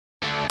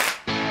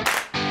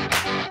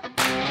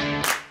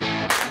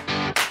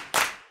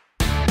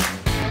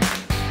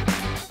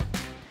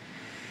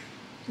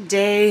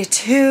Day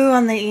 2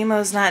 on the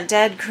Emos Not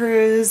Dead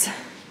cruise.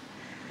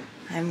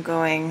 I'm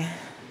going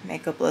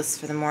makeupless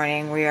for the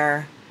morning. We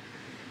are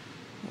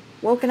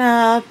woken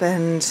up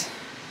and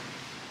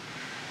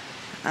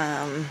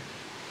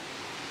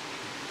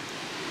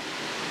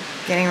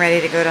getting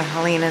ready to go to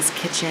Helena's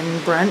kitchen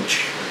brunch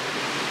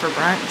for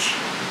brunch.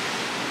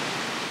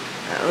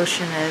 The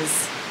ocean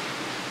is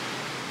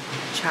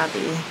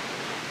choppy,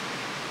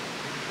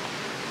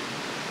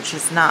 which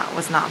was not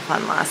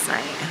fun last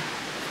night.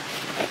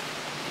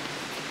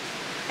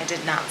 I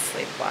did not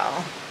sleep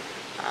well.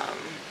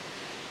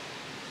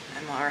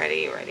 I'm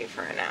already ready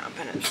for a nap,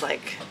 and it's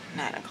like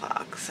 9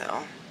 o'clock,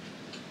 so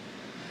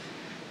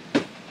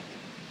it's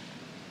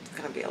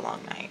gonna be a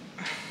long night.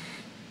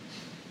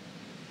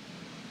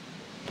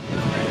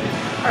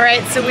 All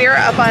right, so we are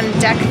up on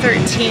deck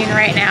 13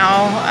 right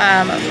now,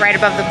 right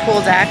above the pool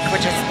deck,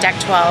 which is deck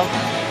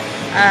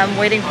 12.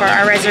 Waiting for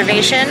our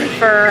reservation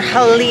for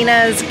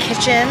Helena's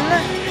kitchen,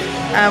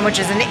 which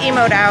is an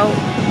emoed out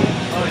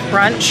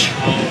brunch.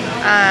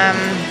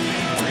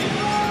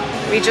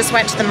 We just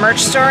went to the merch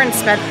store and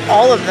spent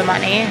all of the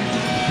money,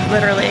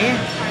 literally.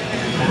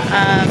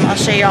 I'll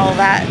show you all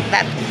that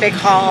big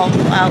haul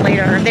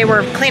later. They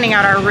were cleaning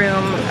out our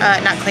room,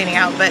 not cleaning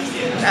out, but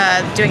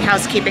doing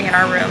housekeeping in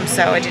our room,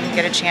 so I didn't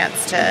get a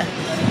chance to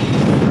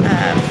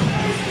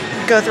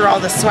go through all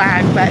the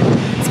swag, but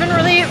it's been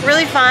really,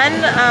 really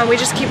fun. We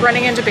just keep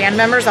running into band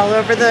members all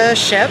over the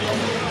ship.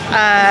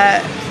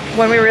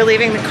 When we were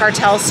leaving the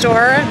cartel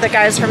store, the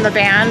guys from the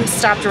band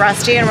stopped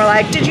Rusty and were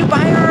like,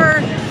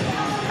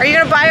 are you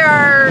gonna buy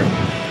our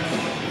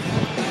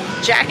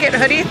jacket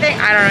hoodie thing?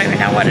 I don't even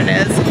know what it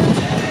is.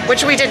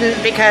 Which we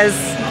didn't, because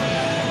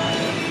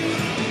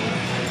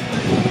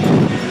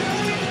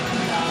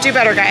do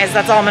better, guys,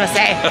 that's all I'm gonna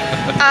say.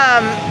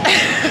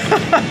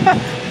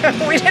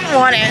 We didn't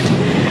want it.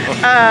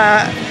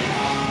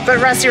 But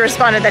Rusty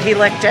responded that he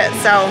licked it,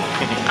 so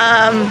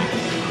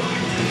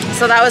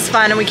so that was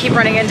fun. And we keep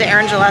running into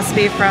Aaron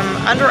Gillespie from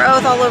Under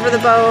Oath all over the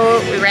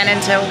boat. We ran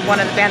into one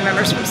of the band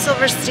members from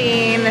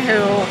Silverstein,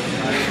 who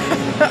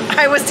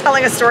I was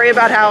telling a story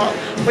about how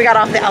we got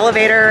off the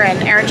elevator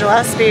and Aaron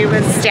Gillespie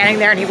was standing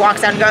there, and he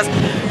walks out and goes,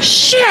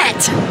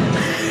 "Shit!"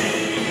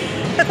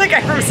 The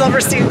guy from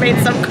Silverstein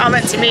made some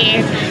comment to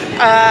me,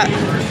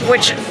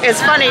 which is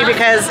funny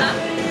because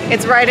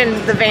it's right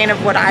in the vein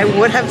of what I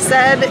would have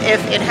said if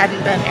it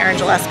hadn't been Aaron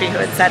Gillespie who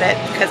had said it,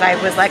 because I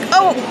was like,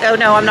 oh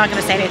no, I'm not going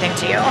to say anything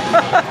to you.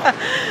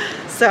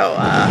 So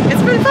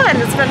it's been fun.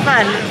 It's been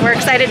fun. We're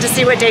excited to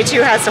see what day 2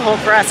 has to hold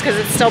for us, because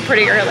it's still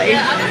pretty early.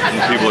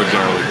 People are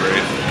generally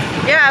great.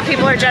 Yeah,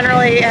 people have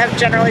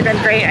generally been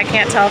great. I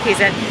can't tell if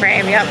he's in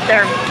frame. Yep,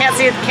 there. Can't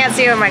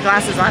see him with my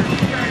glasses on.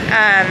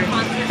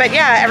 But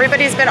yeah,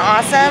 everybody's been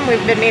awesome.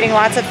 We've been meeting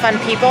lots of fun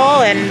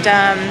people and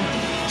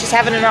just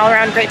having an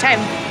all-around great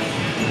time.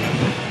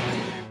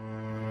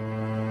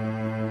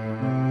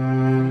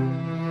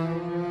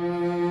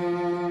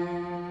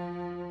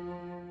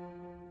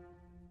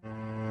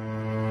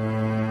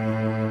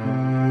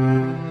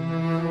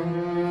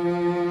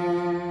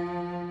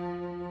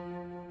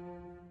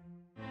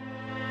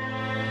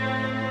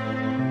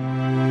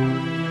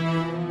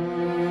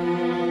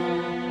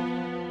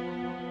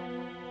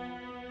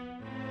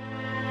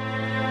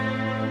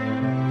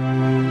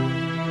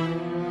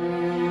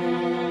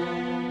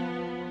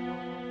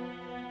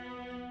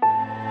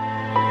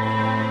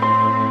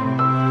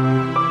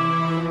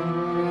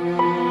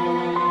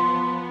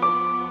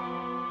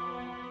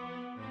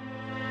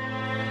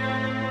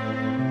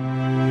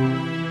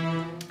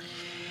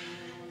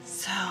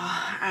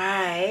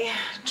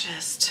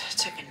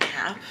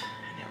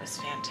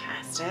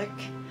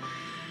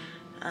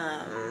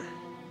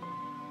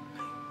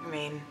 I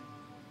mean,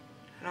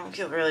 I don't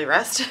feel really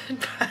rested,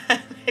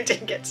 but I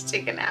did get to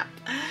take a nap.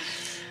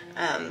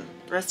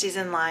 Rusty's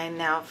in line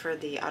now for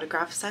the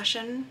autograph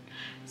session,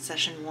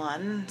 session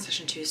 1.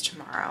 Session 2 is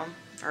tomorrow,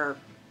 or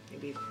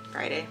maybe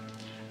Friday,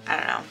 I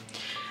don't know.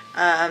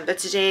 But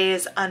today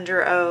is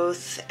Under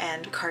Oath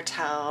and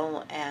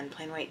Cartel and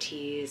Plain White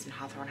Tees and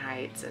Hawthorne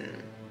Heights,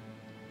 and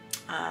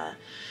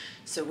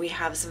so we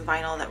have some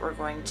vinyl that we're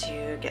going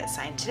to get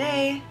signed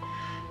today,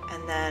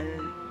 and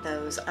then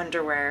those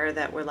underwear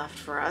that were left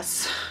for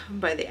us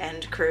by the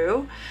E.N.D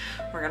crew,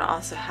 we're gonna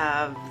also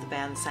have the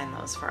band sign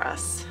those for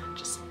us,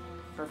 just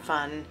for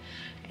fun,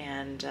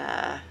 and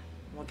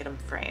we'll get them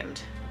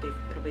framed.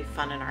 It'll be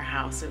fun in our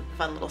house, a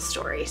fun little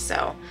story.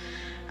 So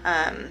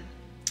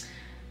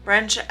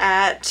brunch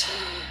at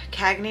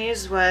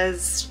Cagney's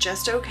was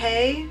just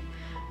okay.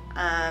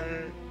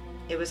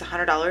 It was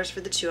 $100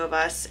 for the 2 of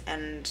us,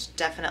 and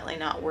definitely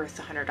not worth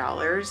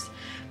 $100,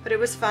 but it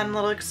was a fun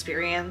little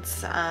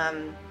experience.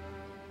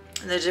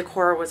 The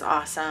decor was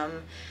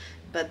awesome,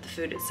 but the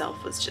food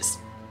itself was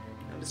just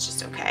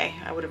okay.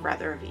 I would have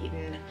rather have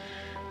eaten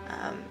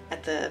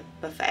at the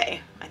buffet.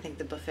 I think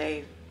the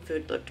buffet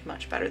food looked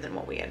much better than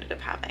what we ended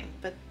up having,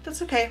 but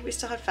that's okay. We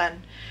still had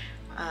fun.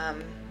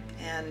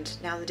 And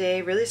now the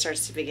day really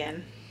starts to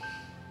begin.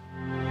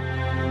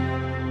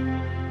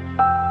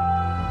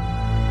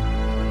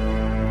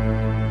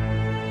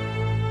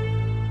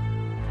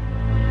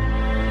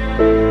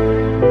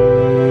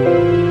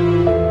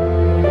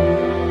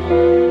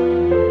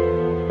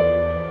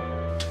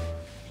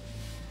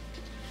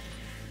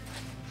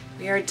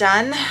 are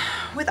done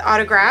with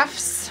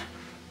autographs.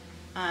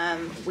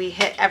 We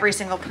hit every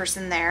single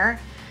person there.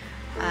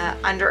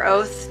 Under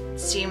Oath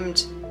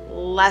seemed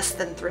less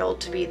than thrilled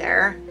to be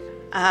there.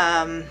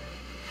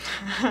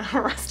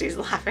 Rusty's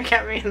laughing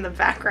at me in the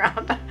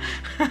background.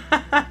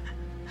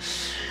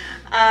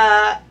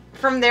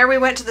 From there we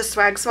went to the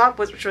swag swap,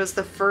 which was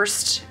the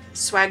first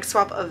swag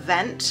swap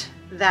event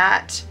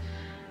that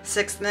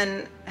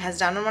Sixthman has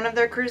done on one of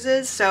their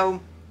cruises.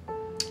 So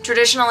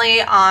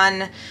traditionally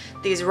on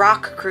these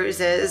rock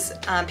cruises,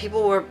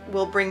 people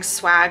will bring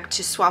swag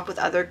to swap with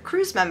other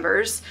cruise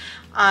members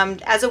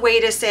as a way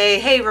to say,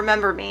 hey,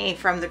 remember me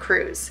from the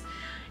cruise.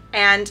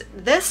 And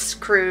this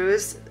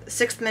cruise,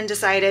 Sixthman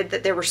decided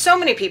that there were so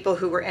many people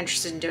who were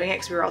interested in doing it,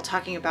 because we were all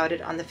talking about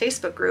it on the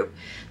Facebook group,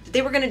 that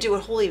they were going to do a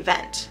whole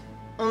event.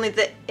 Only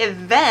the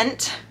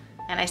event,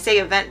 and I say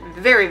event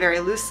very, very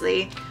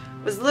loosely,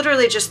 was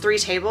literally just 3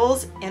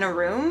 tables in a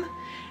room,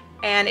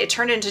 and it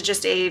turned into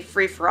just a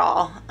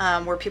free-for-all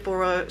where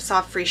people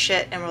saw free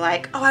shit and were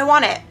like, oh, I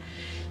want it.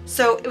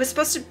 So it was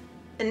supposed to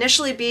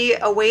initially be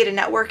a way to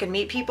network and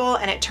meet people,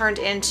 and it turned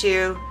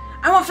into,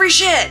 I want free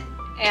shit!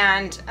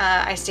 And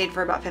I stayed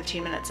for about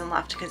 15 minutes and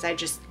left because I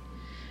just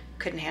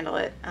couldn't handle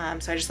it.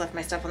 So I just left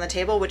my stuff on the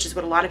table, which is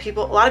what a lot of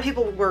people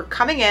were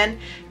coming in,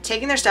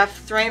 taking their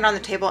stuff, throwing it on the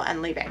table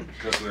and leaving.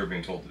 That's what they were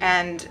being told to do.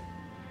 And,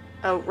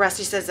 oh,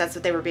 Rusty says that's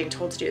what they were being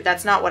told to do.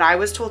 That's not what I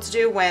was told to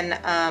do when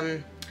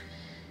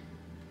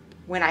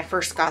I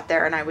first got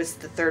there and I was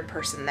the 3rd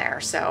person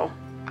there. So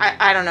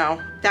I don't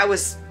know. That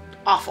was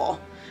awful.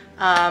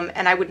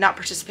 And I would not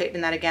participate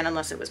in that again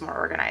unless it was more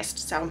organized.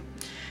 So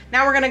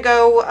now we're gonna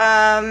go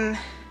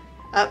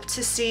up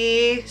to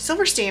see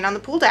Silverstein on the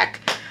pool deck.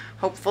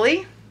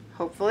 Hopefully.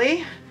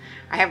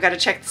 I have got to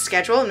check the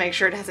schedule and make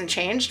sure it hasn't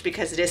changed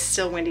because it is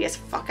still windy as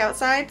fuck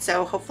outside.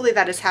 So hopefully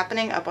that is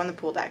happening up on the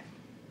pool deck.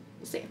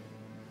 We'll see.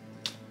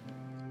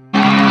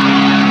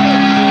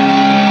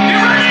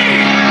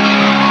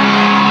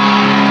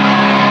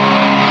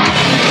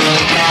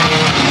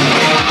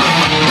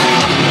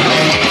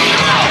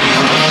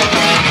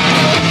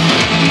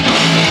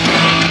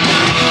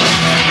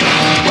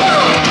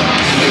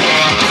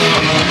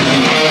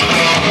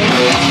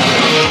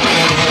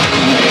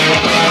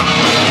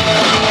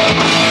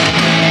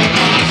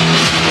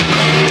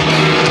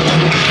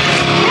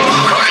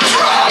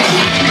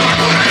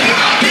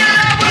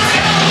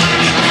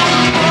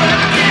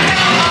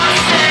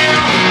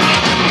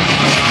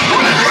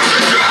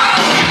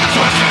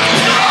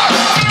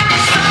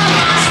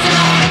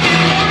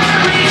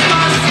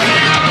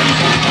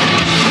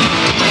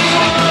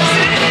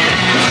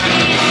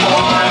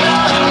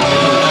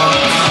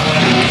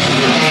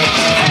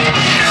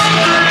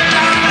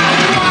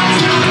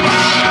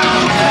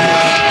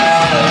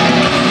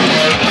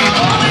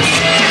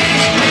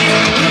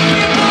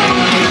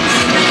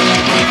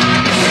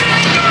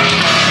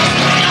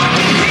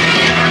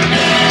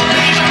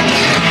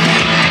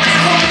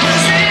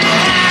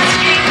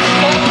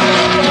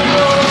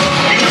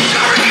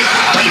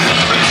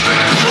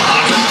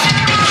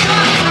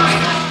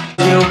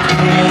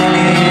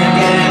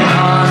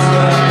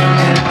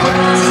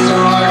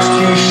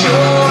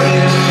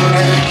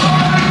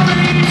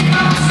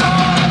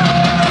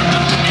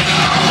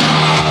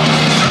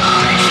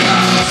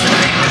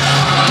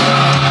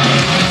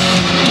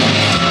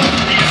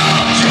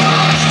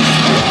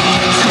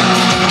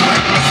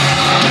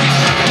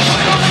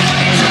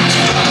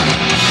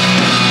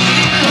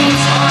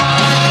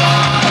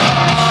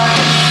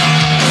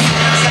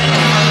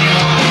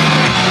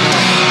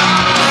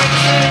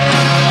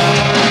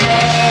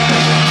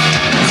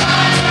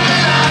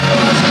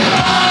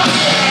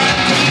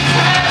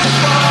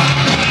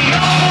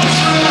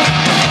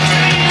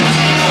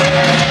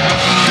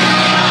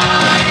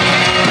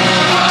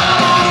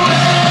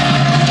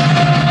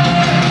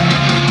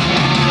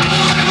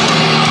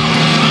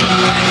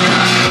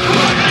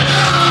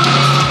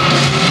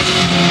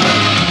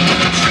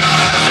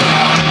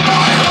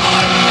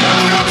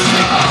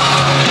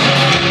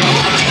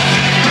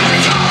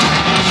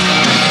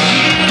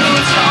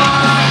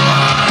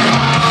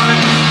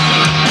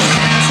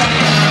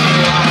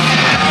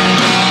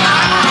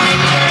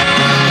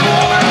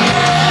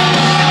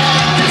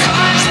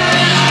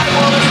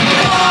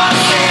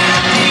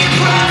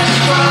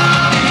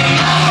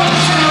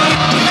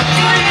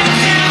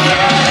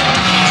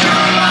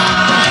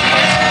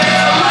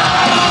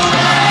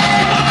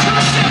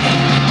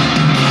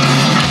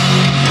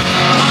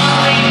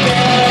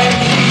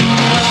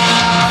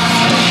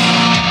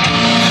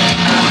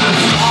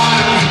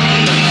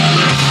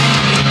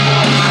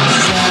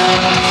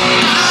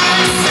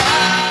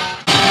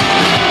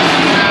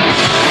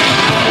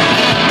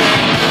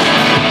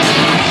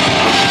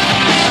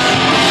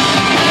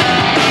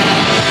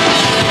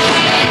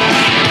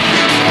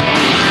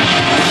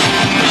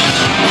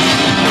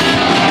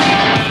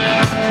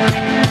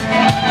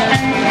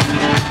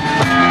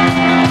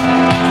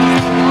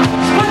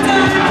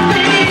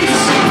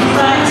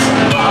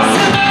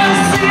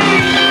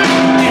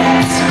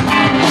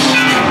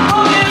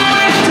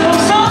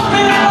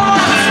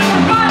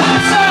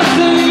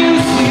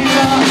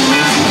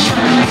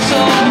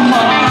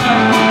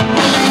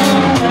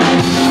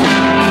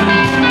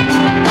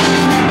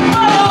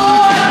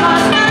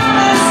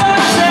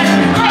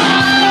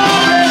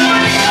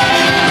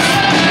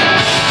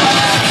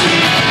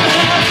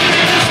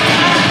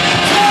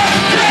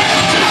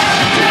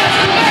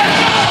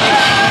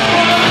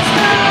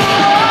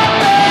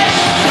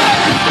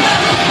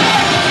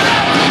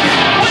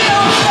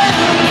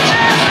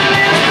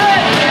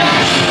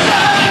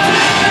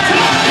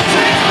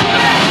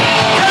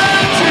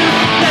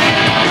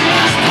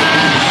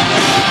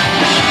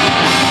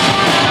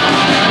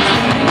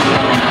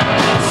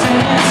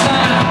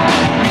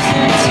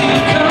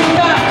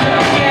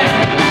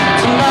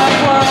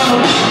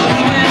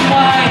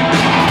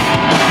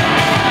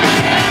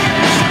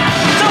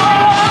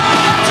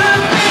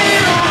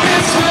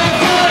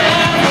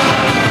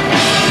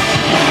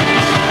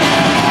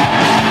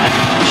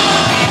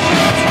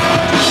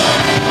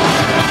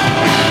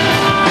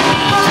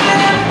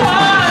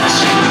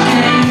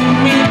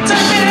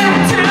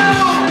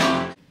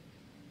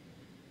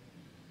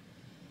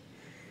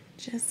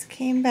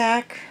 came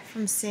back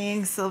from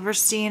seeing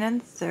Silverstein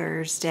on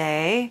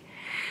Thursday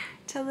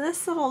to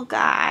this little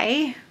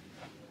guy.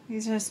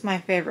 These are just my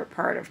favorite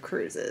part of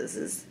cruises,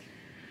 is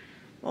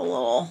the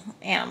little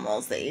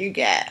animals that you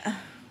get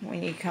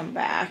when you come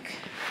back.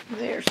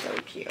 They're so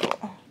cute.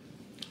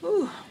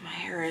 Ooh, my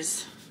hair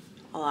is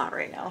a lot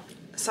right now.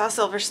 Saw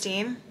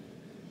Silverstein.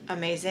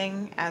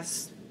 Amazing,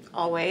 as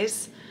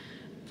always.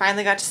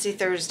 Finally got to see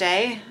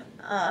Thursday,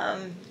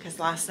 because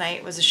last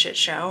night was a shit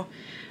show.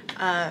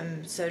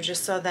 So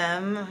just saw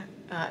them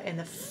in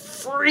the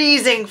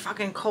freezing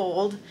fucking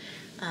cold,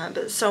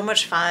 but so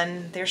much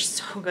fun. They're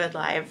so good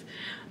live.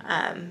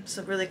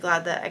 So really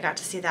glad that I got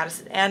to see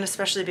that, and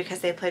especially because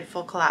they played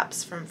full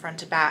collapse from front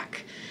to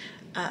back.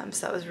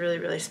 So that was really,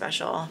 really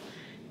special.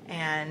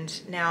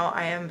 And now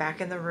I am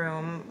back in the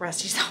room.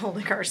 Rusty's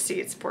holding our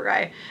seats, poor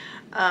guy.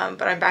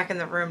 But I'm back in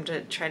the room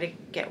to try to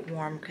get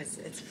warm because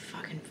it's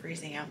fucking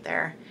freezing out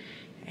there.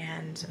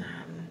 And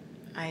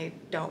I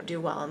don't do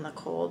well in the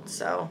cold,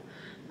 so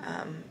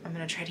I'm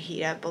gonna try to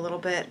heat up a little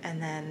bit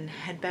and then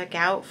head back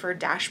out for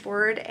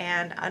Dashboard.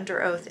 And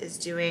Under Oath is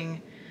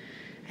doing,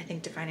 I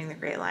think, Defining the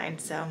Great Line,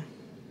 so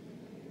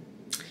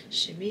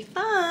should be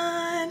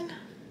fun.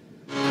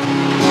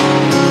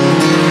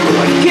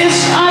 I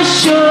guess I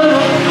should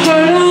have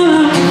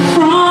heard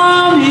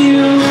from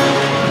you.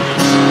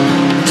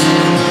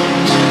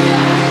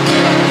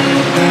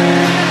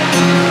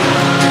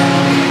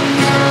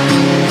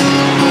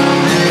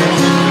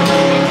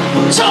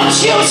 Don't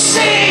you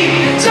see,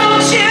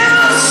 don't you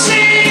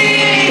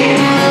see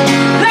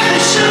that the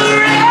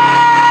charade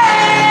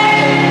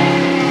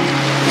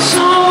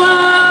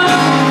somewhere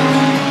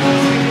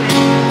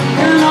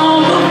and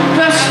all the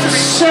best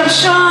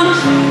deception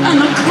and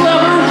the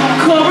clever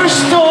cover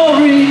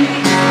story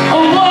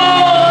of what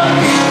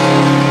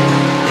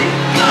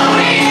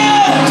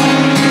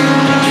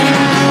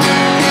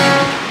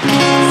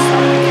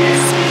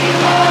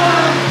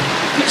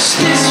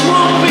this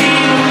won't be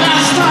the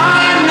last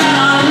time that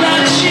I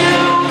let you.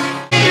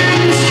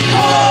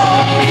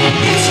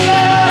 It's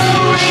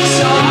never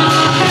so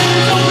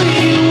don't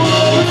be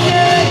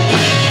worried.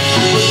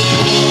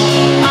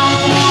 I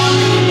want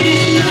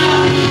it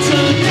not to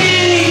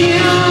leave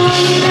you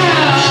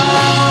now.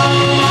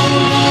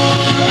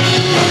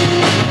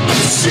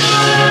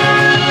 Sooner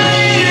or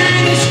later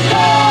this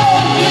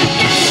cold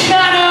it's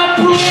gotta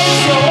break,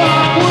 so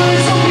I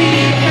was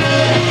weak.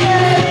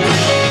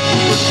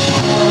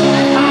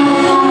 How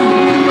long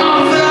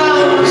are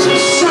those of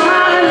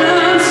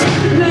silence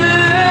now?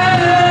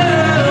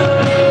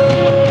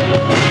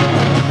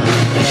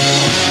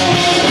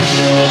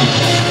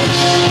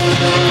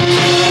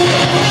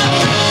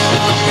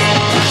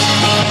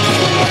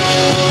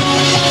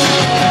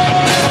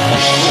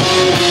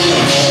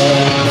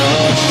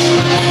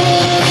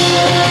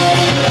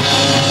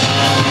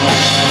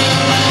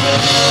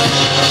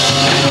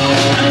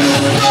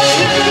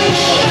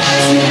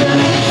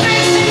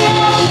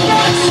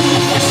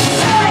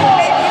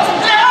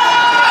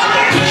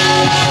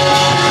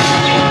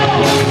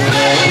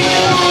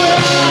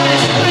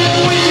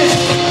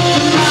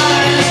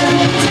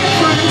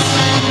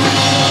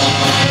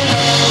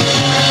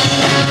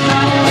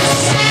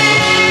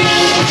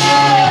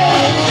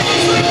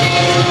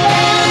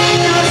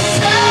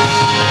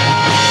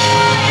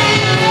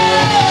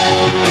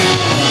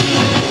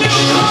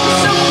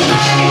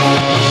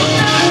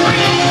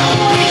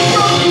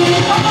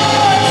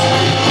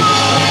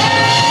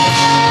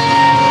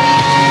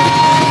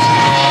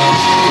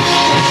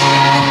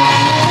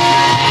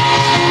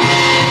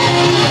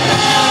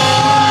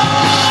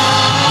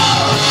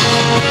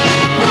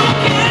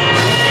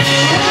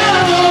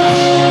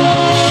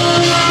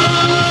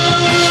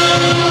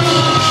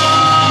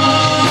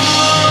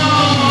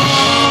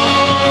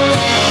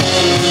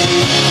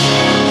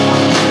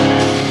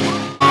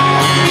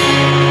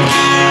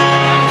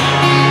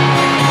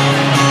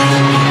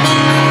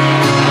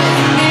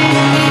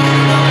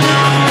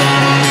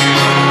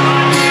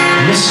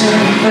 Listen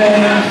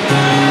there,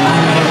 I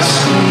never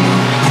sleep,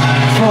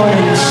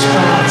 avoiding the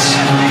spots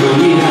where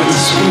we have to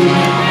speak.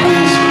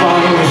 This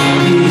bottle of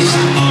peace,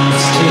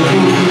 it's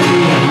taking me.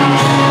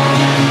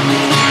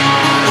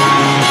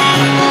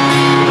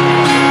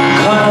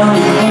 Cut on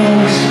the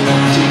clothes,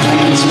 two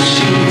blankets of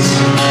sheets,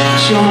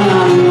 showing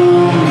I'm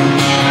alone,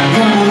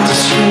 run up the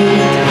street,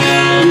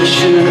 the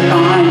shirt I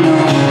know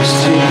is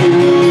taking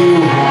me.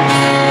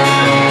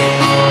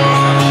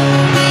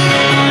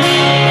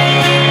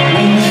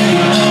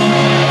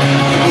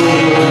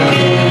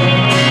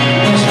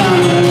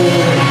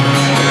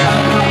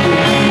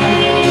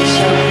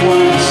 Except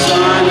when I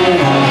sign it,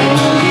 I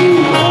love you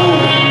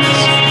always.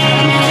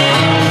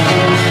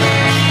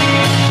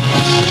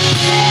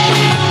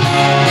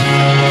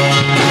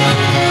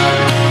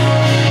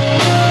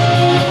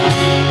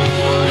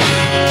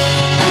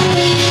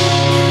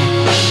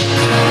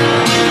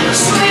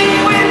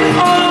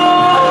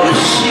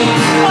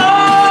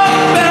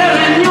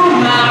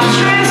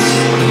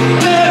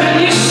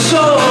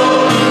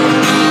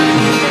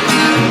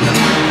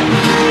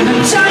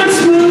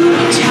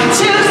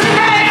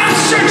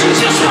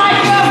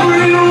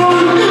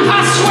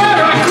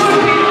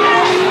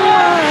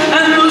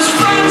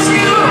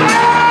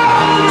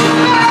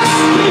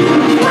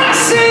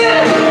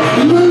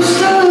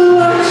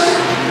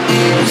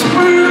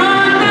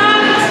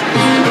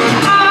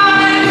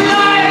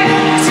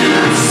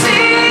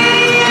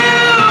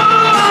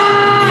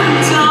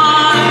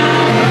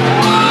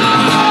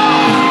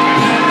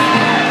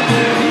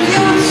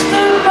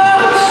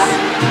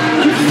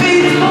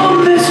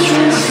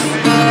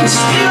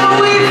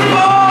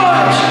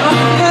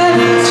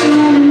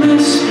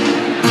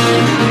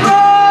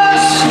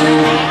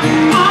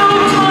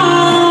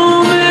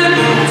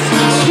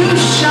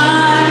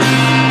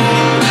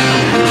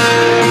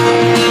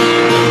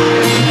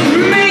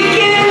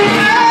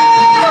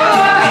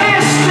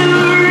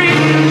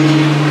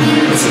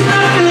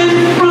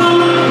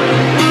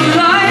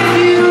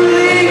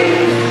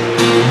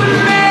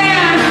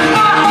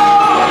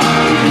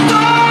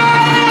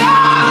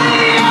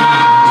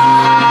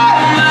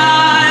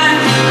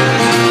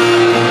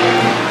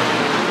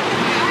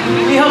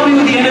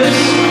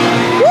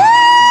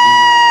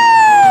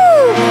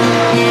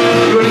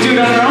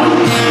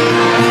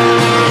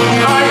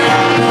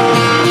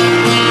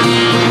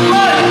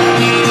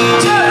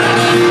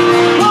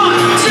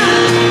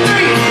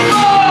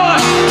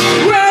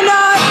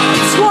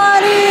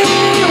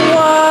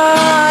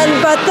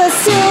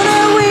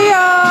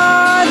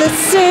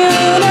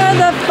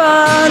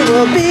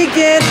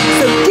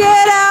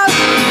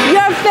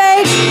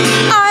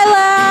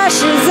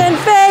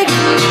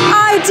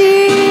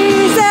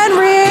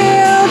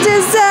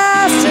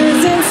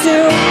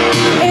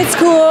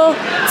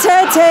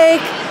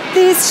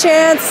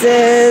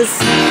 chances.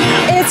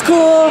 It's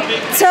cool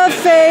to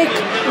fake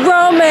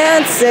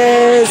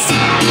romances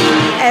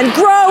and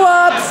grow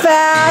up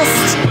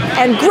fast,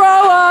 and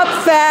grow up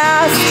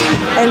fast,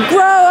 and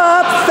grow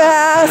up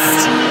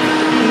fast,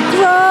 and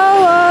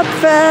grow up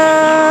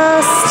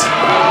fast.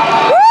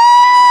 Woo!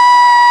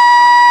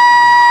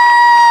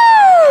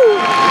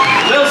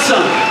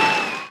 Wilson!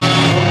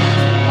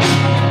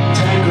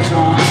 Tangles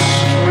on a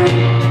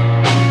string,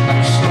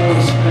 slow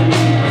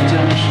spinning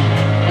redemption.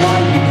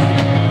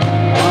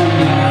 One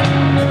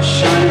man,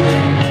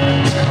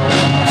 shining, it's called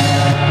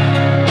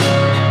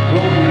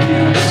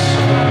romance,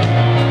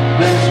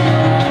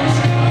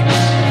 mesmerizing,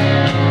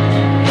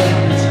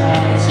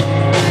 hypnotizing,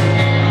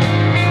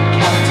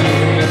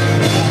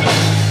 captivating.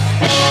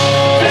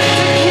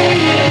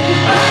 Vindicated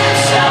by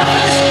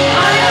ourselves, I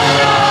am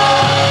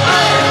wrong, I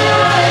am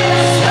right,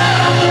 swear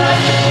I'm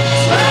right,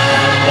 swear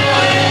I'm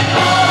doing it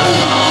all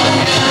along.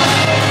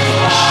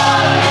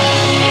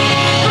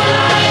 But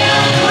I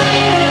am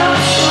clean up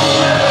so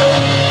well,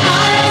 I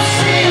am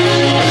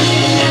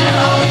seeing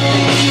now,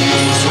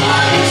 these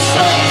twice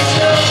so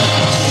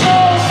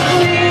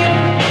clean.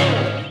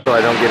 So I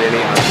don't get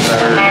any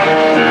better.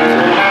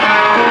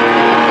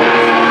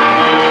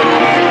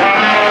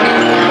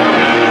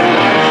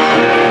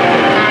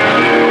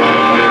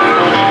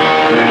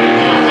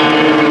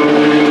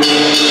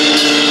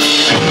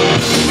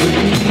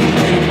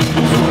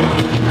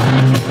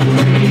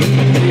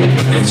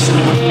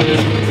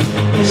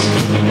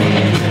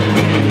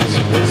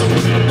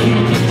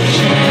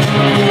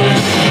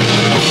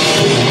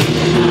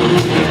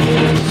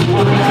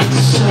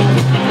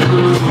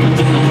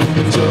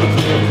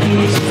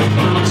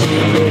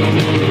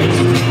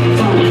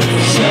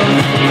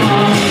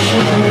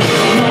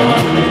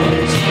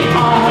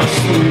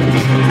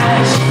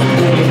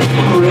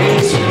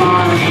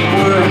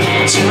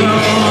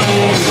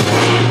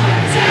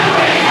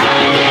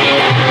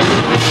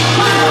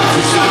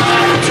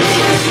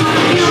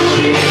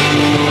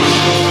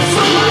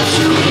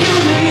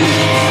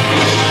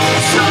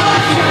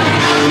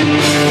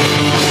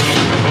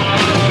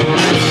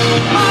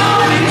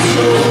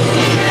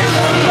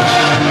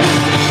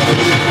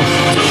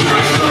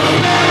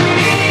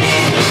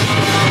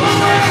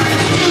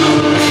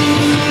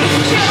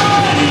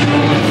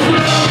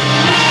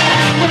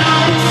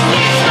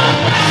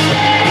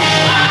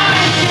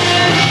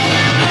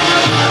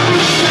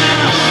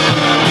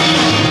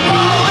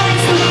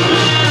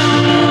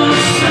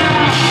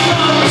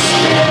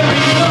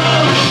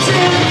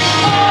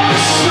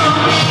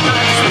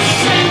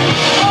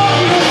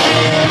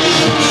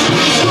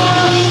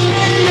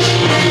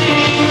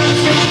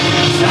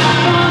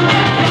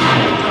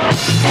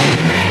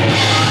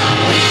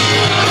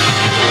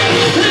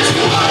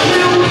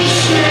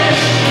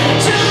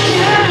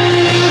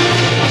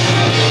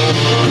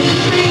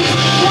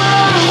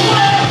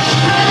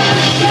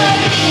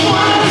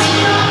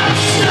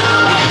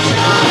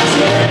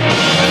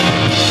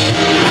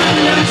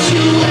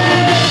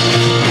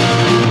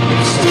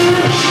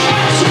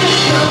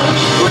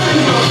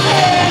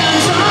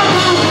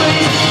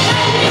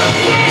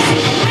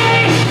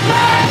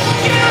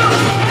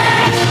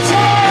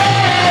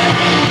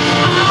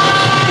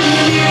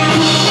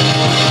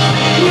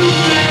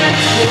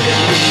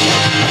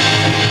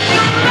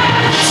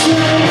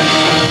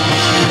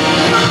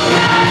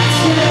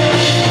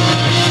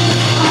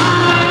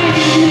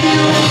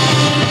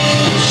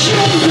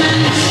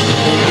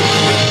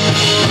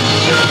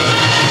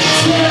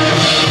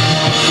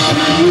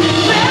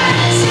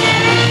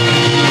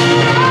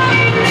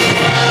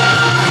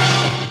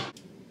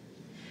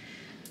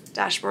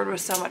 Dashboard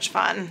was so much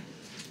fun,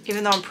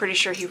 even though I'm pretty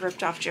sure he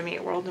ripped off Jimmy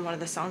Eat World in one of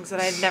the songs that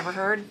I had never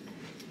heard.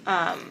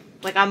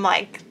 Like, I'm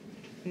like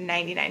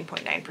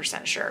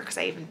 99.9% sure, because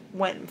I even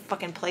went and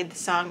fucking played the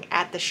song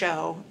at the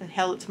show and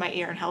held it to my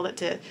ear and held it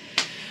to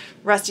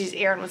Rusty's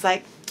ear and was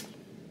like,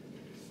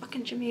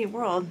 fucking Jimmy Eat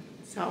World.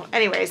 So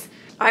anyways,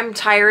 I'm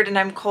tired and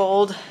I'm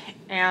cold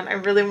and I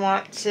really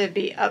want to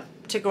be up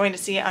to going to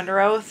see Under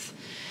Oath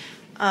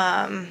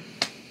at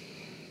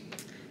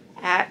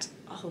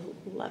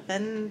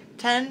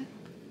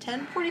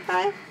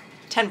 10:45,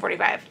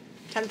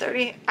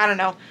 10:30, I don't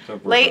know,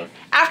 late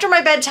after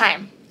my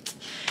bedtime.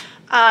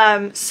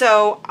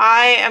 So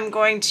I am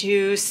going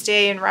to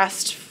stay and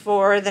rest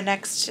for the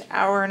next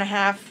hour and a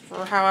half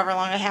or however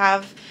long I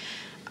have.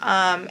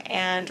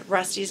 And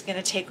Rusty's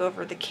gonna take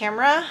over the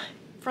camera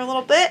for a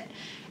little bit,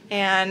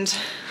 and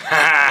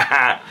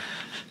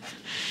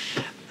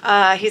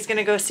he's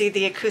gonna go see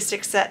the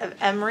acoustic set of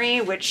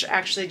Emery, which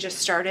actually just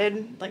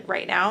started like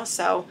right now.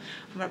 So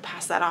I'm gonna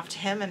pass that off to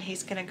him, and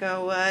he's gonna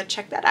go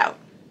check that out.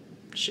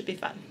 Should be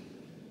fun.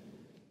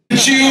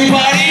 You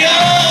party on,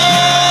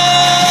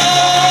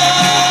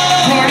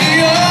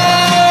 party on.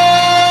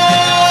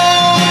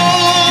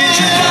 Get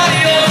your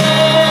party on,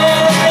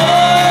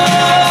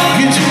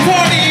 get your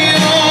party on.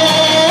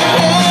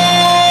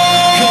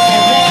 Come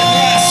on, one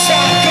last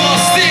shot,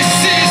 'cause this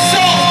is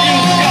all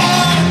you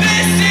got.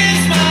 This is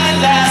my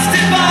last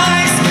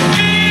advice.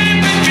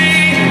 Keep it me,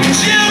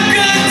 you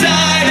could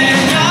die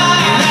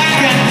tonight. I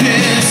got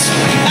this.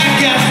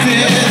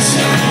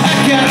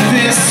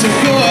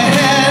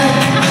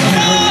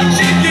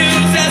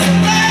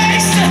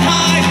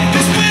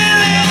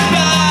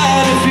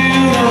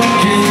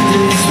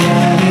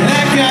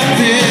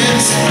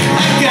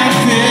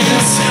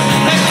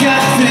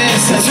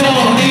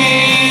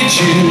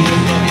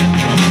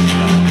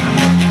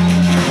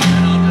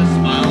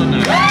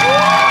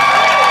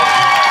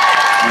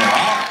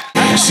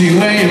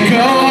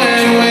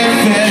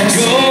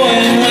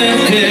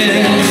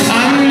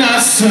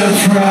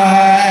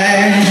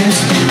 prize.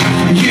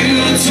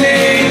 You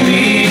take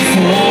me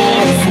for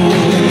a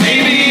fool, and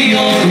maybe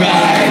you're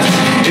right.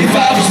 If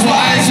I was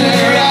wiser,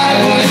 I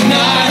would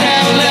not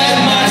have let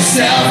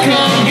myself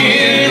come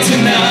here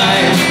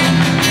tonight.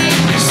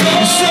 So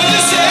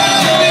this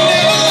out and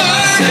never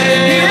learn.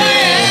 Here I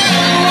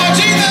am,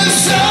 watching the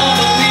sun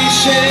we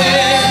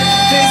share.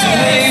 There's a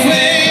way with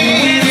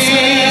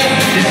me.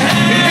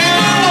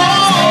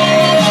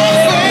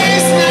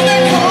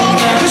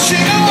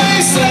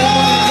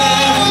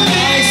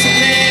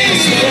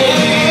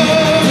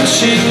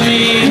 Pushing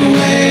me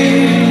away,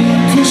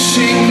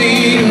 pushing me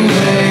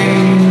away.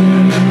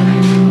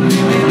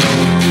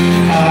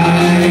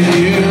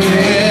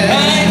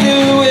 I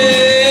knew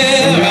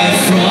it right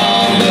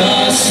from the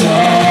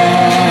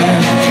start.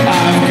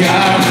 I've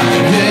got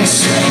this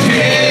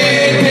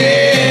big,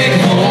 big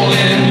hole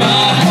in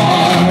my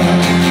heart,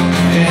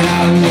 and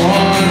I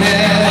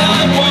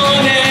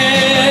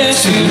wanted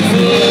to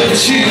put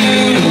you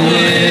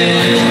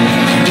in,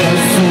 but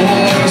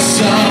for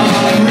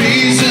some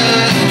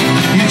reason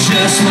you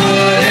just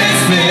wouldn't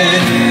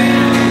fit.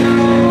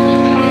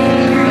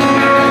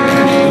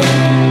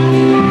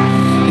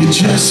 You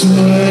just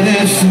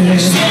wouldn't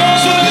fit.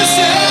 So this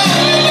out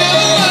and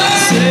never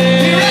learn.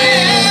 Here I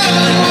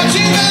am,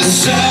 watching the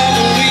sun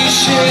we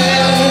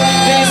share.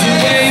 There's a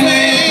way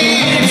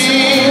with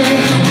you.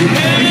 You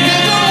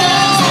got the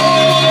walls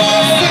over my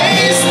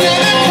face,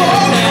 let it pour,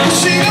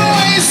 pushing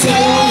away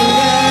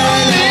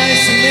slowly,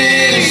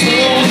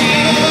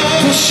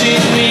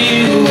 pushing me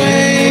away.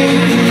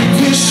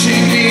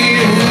 Pushing me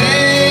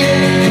away,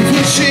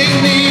 pushing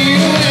me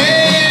away.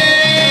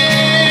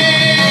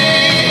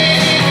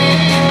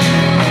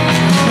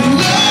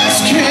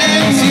 Lost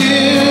can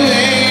you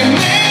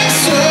make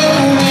so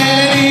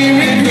many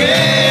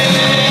regrets?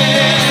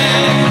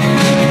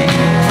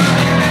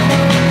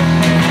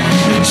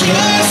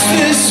 Just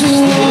this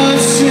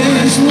once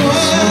is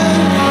what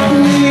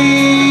we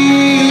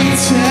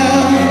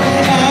tell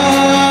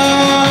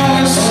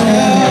ourselves.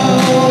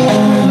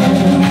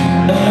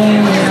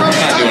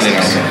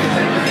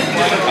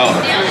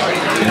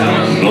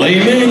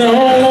 Blaming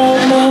all on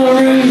my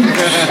roof.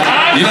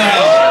 You know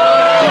how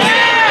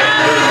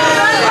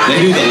they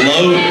do the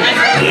low,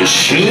 the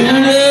shoot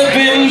up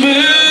and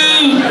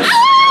boo,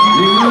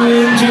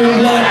 ruined your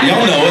life.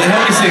 Y'all know it.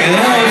 Help me sing it.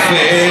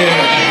 Fair.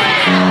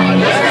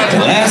 The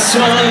last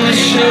one to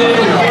show,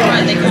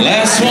 the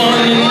last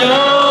one to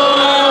know.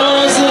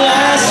 I was the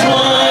last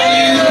one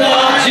you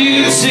thought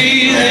you'd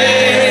see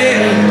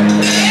there.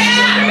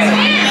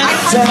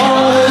 It's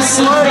all a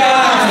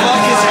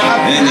surprise,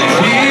 and the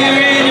fear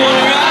in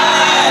your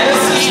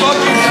eyes. You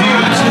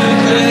took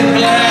that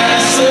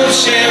glass of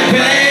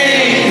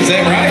champagne. Is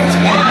that right?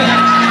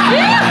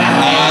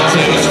 I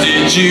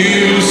toasted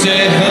you,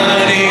 said,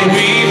 honey,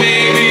 we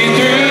may be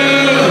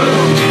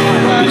through,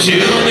 but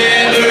you'll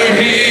never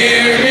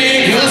hear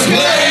me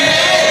complain.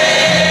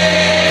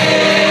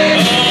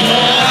 Oh,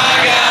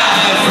 I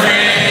got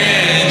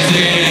friends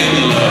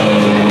in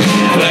low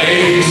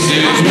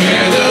places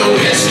where the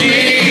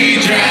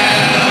whiskey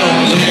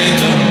drowns and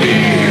the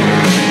beer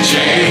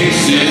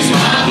chases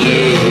my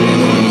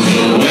blues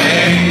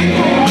away.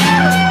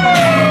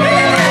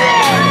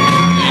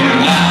 And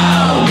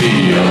I'll be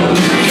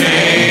okay.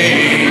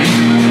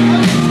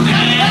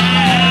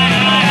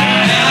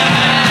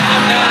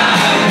 I'm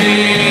not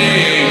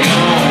big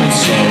on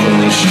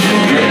social.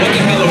 What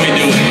the hell are we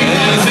doing?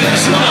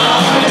 This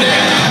long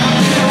down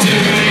to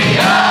the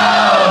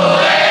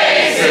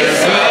oasis.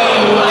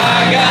 Oh, I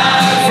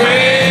got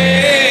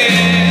friends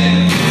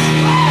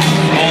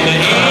on the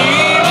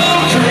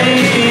evil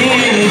cruise.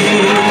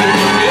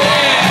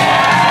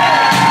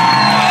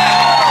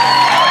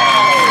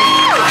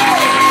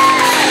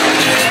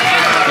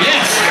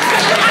 Yes.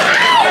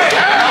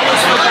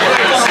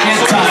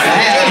 Can't top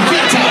that. You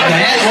can't top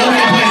that. What are we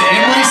gonna play the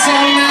Emery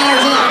song now or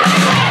something?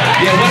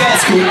 Yeah, what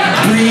else could we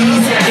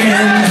breathe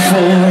in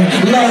for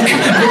luck?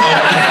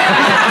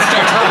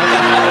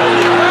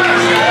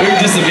 We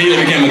just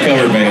immediately became a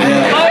cover band.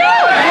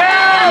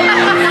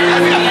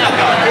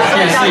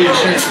 Can't see your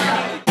shirt.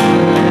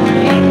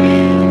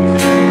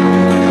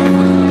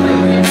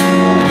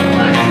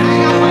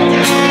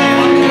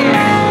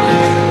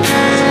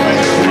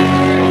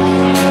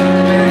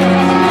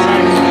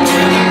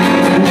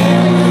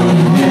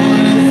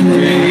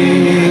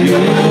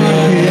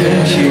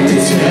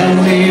 Tell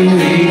me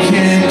we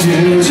can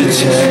do. To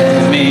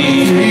tell me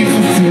we can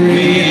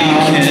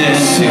do.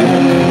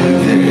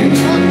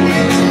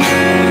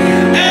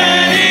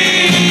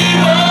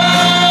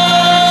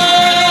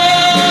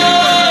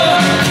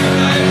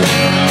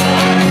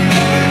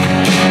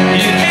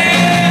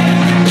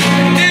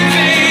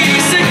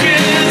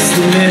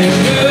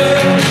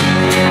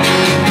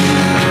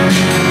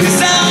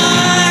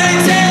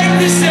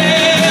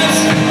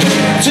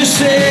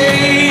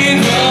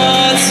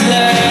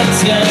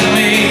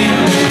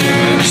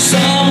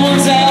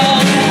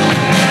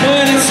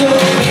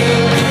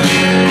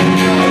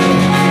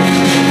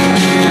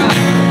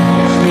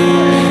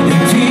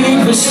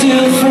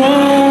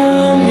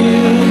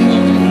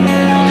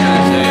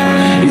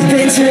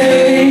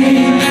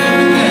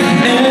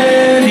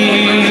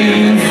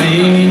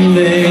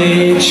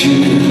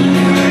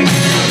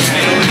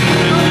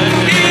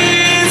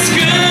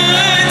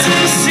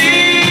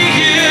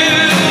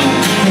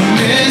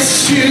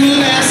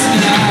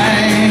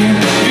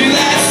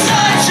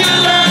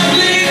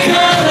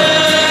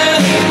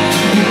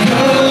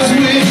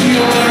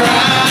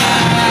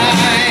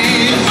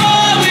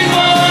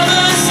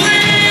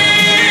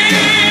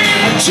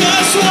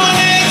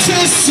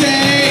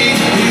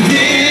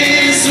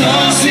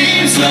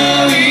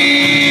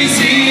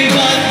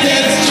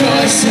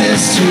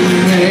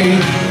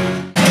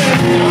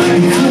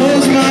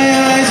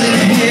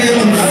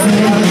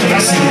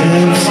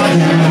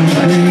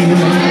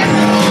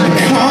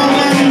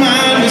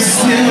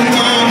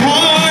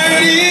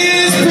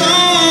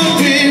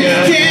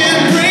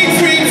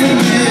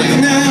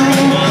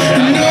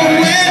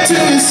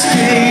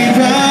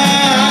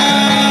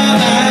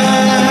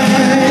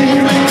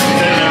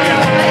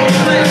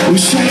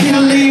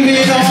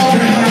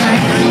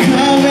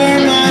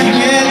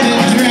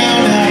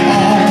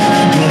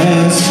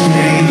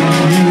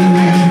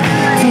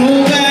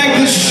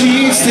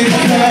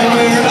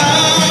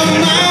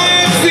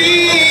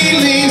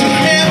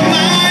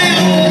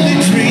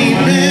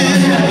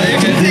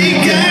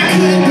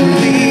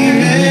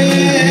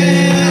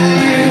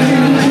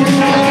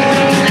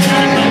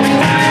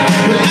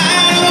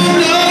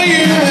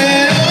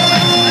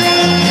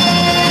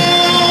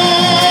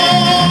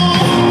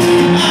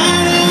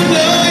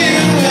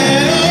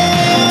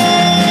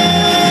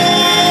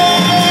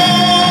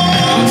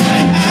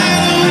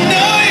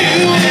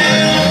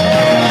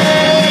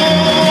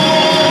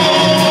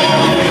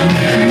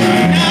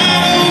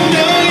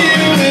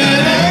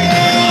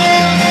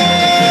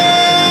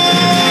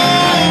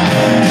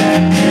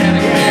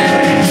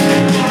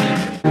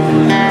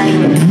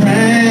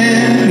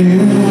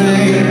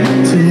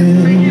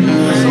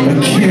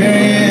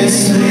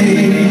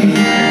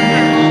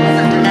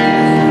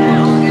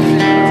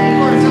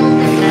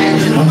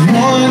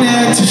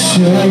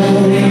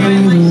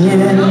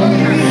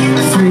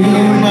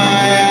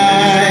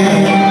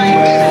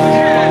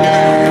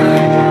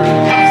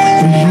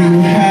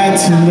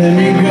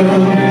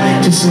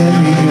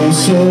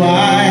 so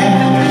I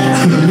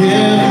could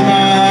live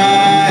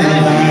my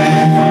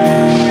life.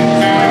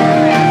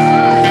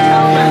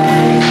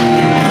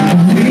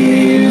 We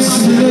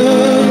used to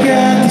look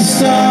at the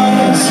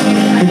stars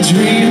and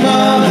dream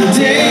of the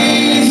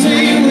days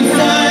we would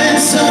find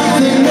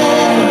something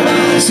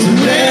more.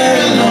 Somewhere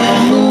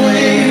along the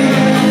way,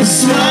 a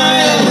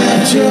smile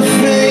left your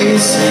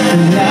face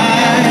and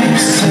life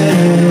set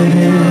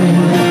in.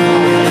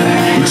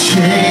 It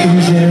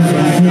changed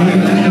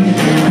everything.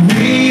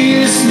 We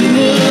used to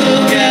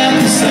look at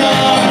the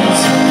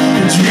stars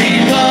and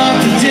dream of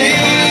the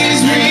days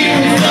we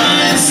would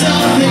find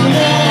something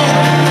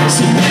more.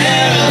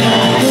 Somewhere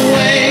along the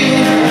way,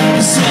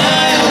 a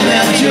smile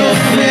left your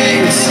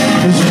face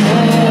as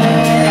your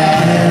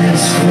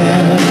eyes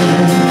fell.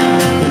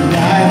 The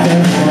light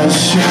that was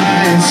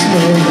shining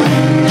slowly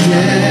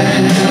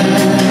again.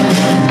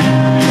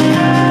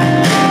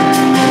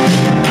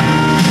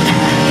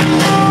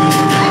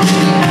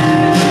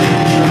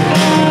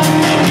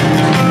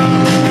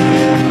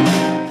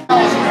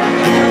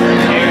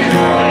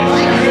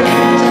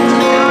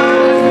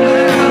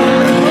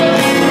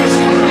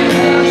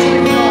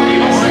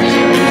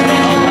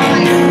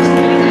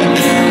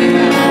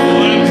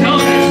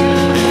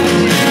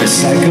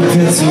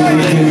 So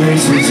we can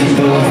raise it to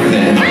both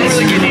ends.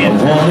 I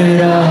want it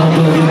all,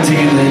 but we're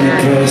dealing in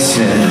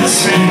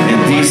presence.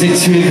 And these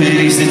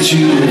activities that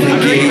you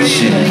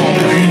engage in,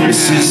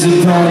 this is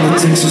the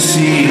politics, so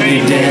see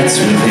me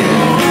dance with it.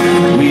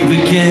 We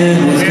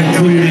begin with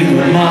concluding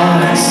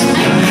remarks.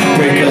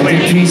 Break up the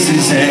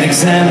pieces and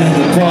examine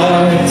the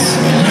parts.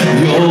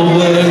 Your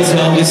words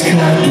always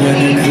cut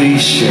when they're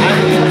cliche.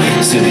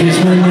 So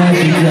here's my knife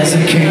because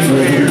I came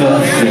for the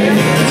buffet.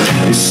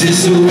 It's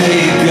just the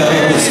way it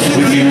goes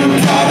when you're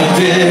a part of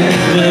it.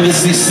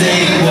 Nervously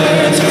saying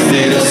words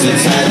that are so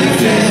tightly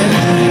fit.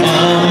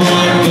 I'm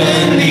on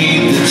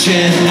beneath the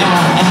chin.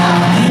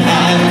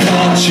 I've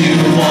caught you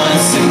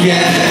once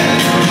again.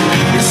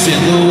 It's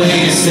in the way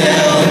you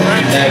sell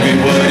every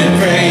word and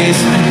phrase,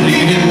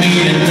 leading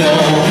me to know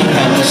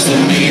how much the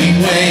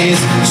meaning weighs.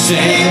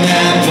 Saying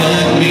that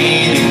but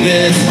meaning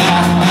this.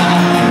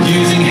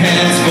 Using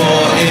hands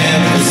for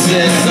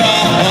emphasis.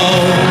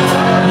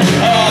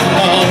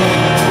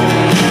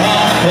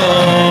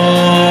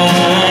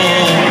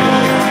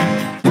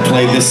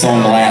 Played this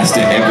song last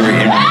at every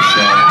Emery show.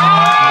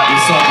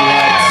 This song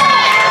writes.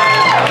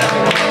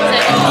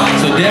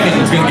 So Devin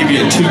is going to give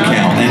you a 2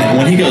 count, and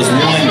when he goes 1,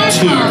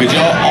 2, could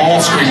y'all all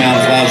scream out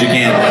as loud as you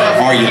can?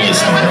 Are you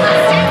listening?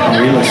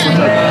 Are you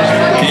listening?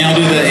 Can y'all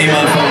do the emo,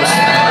 folks?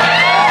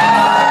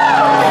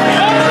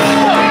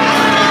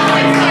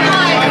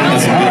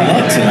 That's some good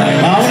luck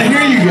tonight. I want to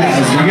hear you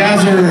guys.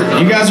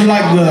 You guys are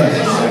like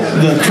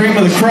the cream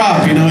of the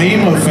crop, you know,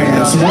 emo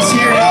fans. So let's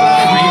hear how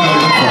loud emo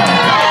of the crop.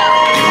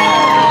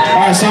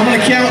 Alright, so I'm going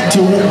to count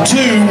to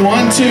 2,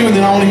 1, 2, and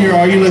then I want to hear,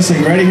 are you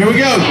listening? Ready? Here we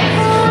go.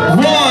 1,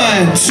 2.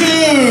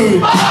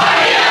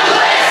 Are you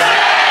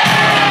listening?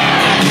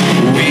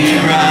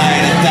 We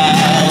write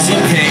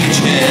 1,000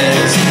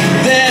 pages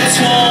that's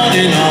torn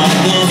on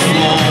the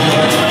floor.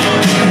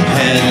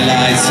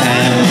 Headlights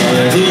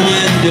hammer the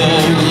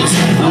windows.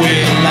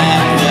 We're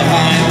locked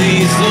behind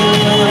these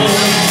doors.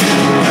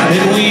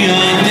 And we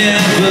are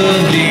never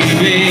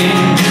leaving.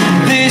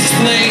 This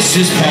place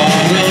is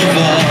part of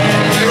us.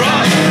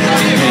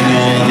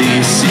 All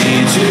these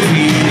scenes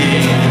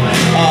repeating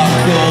are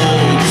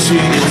cold to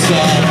the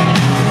top.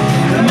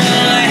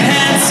 My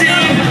hands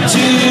seem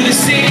to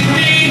deceive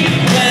me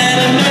when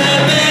I'm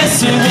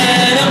nervous or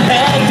when I'm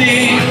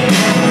healthy.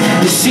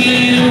 The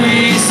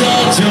scenery's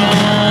all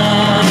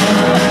drawn.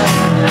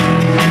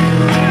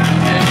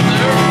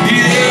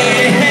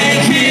 They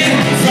hanging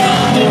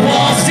from the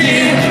walls,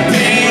 still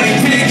painting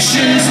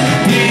pictures,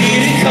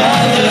 bleeding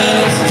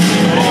colors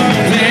on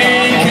the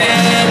bank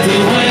at the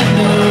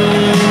window.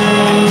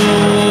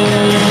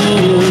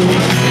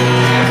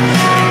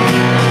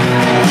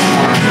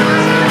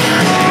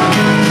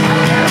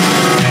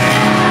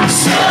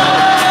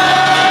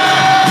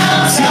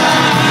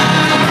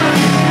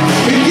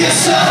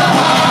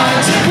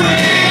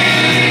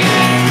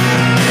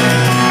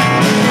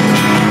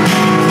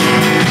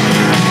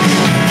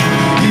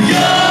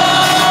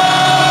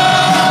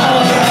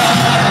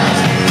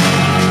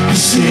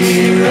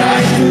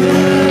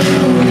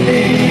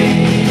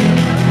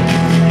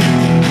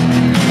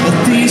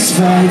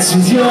 Fights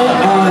with your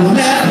arms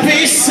left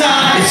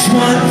beside. It's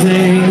one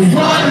thing,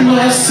 one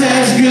more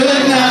says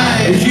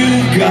goodnight. You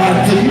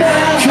got the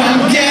map,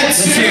 come get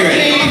to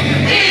me.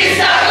 These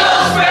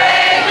knuckles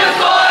break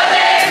before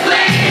they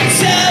bleed.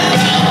 Tell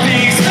about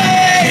these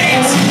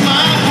veins in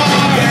my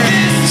heart.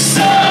 It's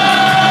sometimes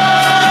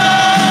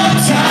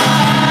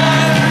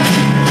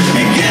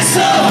it gets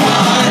so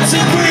hard to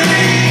breathe.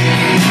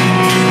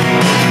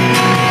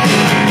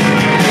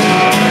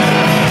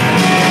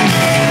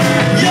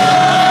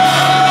 Yeah.